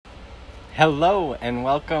Hello and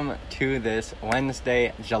welcome to this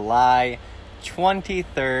Wednesday, July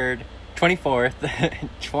 24th,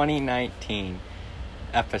 2019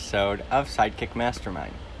 episode of Sidekick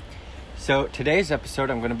Mastermind. So today's episode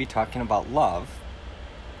I'm going to be talking about love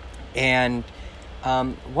and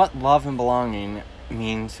what love and belonging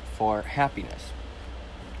means for happiness.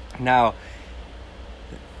 Now,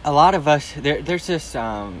 a lot of us, there's this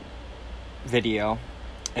video.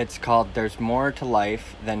 It's called There's More to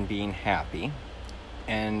Life Than Being Happy,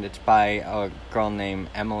 and it's by a girl named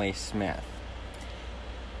Emily Smith.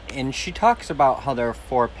 And she talks about how there are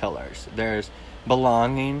 4 pillars. There's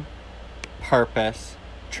belonging, purpose,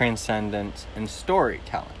 transcendence, and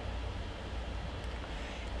storytelling.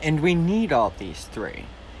 And we need all these 4.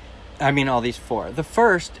 The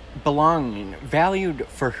first, belonging, valued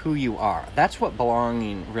for who you are. That's what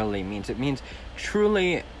belonging really means. It means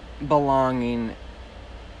truly belonging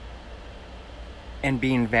and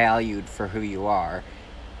being valued for who you are.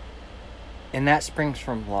 And that springs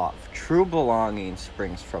from love. True belonging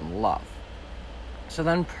springs from love. So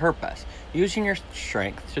then purpose. Using your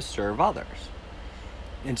strength to serve others.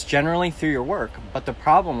 It's generally through your work, but the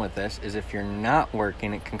problem with this is if you're not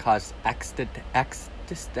working, it can cause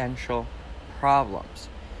existential problems.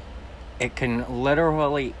 It can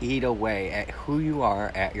literally eat away at who you are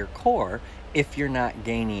at your core if you're not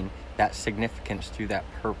gaining that significance through that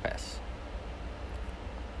purpose.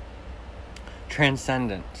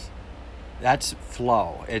 Transcendence. That's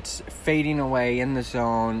flow. It's fading away in the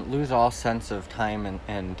zone, lose all sense of time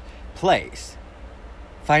and place.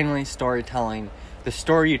 Finally, storytelling. The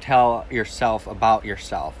story you tell yourself about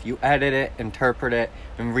yourself. You edit it, interpret it,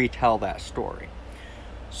 and retell that story.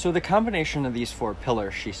 So the combination of these 4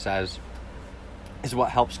 pillars, she says, is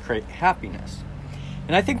what helps create happiness.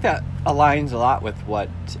 And I think that aligns a lot with what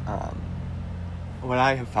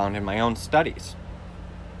I have found in my own studies.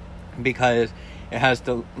 Because it has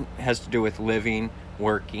to do with living,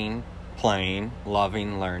 working, playing,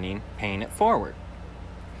 loving, learning, paying it forward.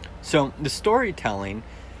 So the storytelling,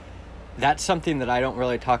 that's something that I don't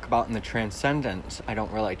really talk about in the transcendence. I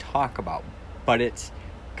don't really talk about, but it's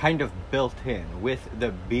kind of built in with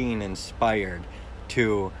the being inspired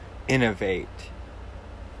to innovate,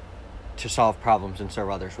 to solve problems and serve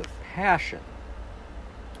others with passion.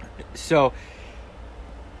 So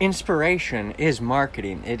inspiration is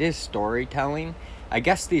marketing. It is storytelling. I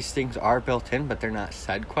guess these things are built in, but they're not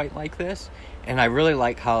said quite like this. And I really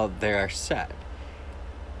like how they are said.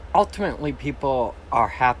 Ultimately, people are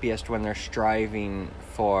happiest when they're striving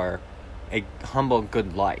for a humble,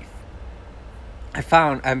 good life.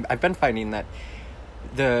 I've been finding that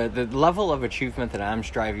the level of achievement that I'm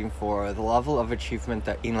striving for, the level of achievement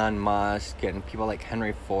that Elon Musk and people like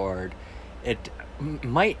Henry Ford, it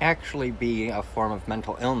might actually be a form of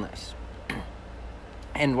mental illness.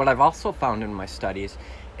 And what I've also found in my studies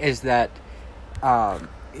is that,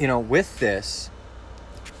 with this,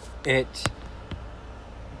 it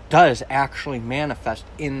does actually manifest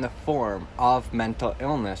in the form of mental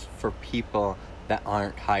illness for people that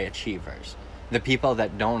aren't high achievers. The people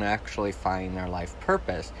that don't actually find their life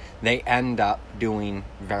purpose, they end up doing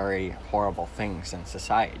very horrible things in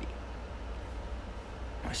society.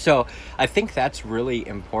 So I think that's really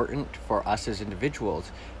important for us as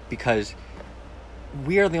individuals because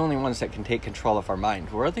we are the only ones that can take control of our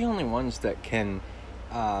mind. We're the only ones that can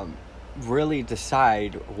really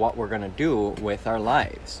decide what we're going to do with our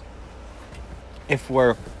lives. If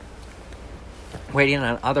we're waiting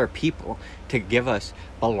on other people to give us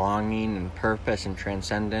belonging and purpose and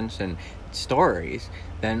transcendence and stories,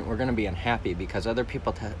 then we're going to be unhappy because other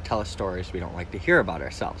people tell us stories we don't like to hear about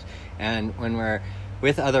ourselves. And when we're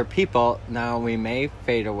with other people, now we may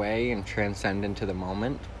fade away and transcend into the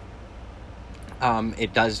moment.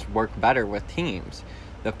 It does work better with teams.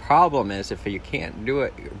 The problem is if you can't do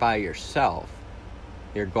it by yourself,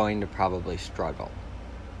 you're going to probably struggle.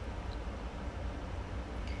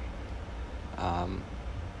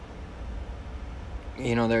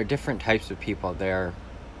 There are different types of people. There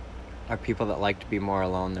are people that like to be more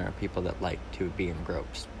alone. There are people that like to be in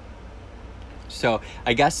groups. So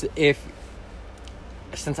I guess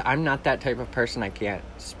since I'm not that type of person, I can't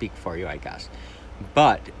speak for you, I guess.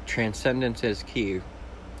 But transcendence is key.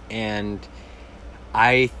 And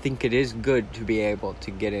I think it is good to be able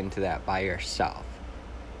to get into that by yourself.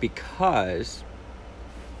 Because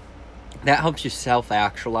that helps you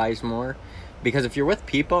self-actualize more. Because if you're with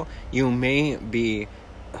people, you may be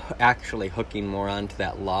actually hooking more onto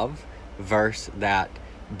that love versus that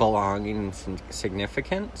belonging and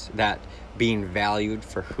significance, that being valued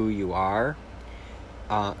for who you are.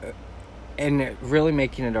 And really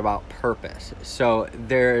making it about purpose. So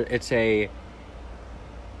it's a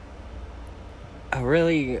a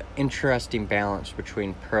really interesting balance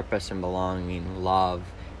between purpose and belonging, love,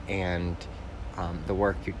 and the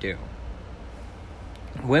work you do.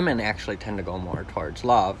 Women actually tend to go more towards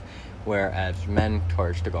love, whereas men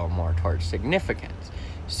to go more towards significance.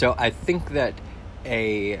 So I think that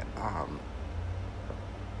a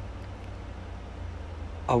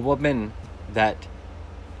woman that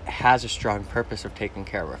has a strong purpose of taking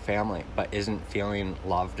care of her family but isn't feeling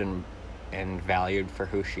loved and valued for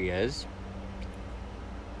who she is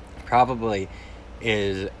probably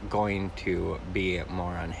is going to be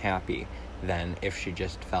more unhappy than if she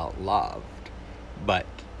just felt loved but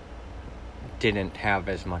didn't have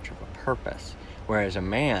as much of a purpose. Whereas a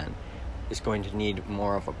man is going to need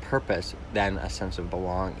more of a purpose than a sense of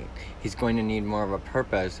belonging. He's going to need more of a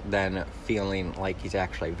purpose than feeling like he's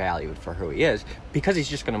actually valued for who he is, because he's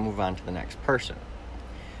just going to move on to the next person,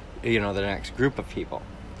 the next group of people.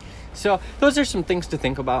 So those are some things to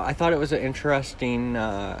think about. I thought it was an interesting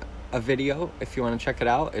a video. If you want to check it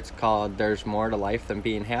out, it's called There's More to Life Than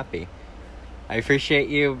Being Happy. I appreciate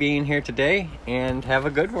you being here today, and have a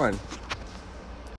good one.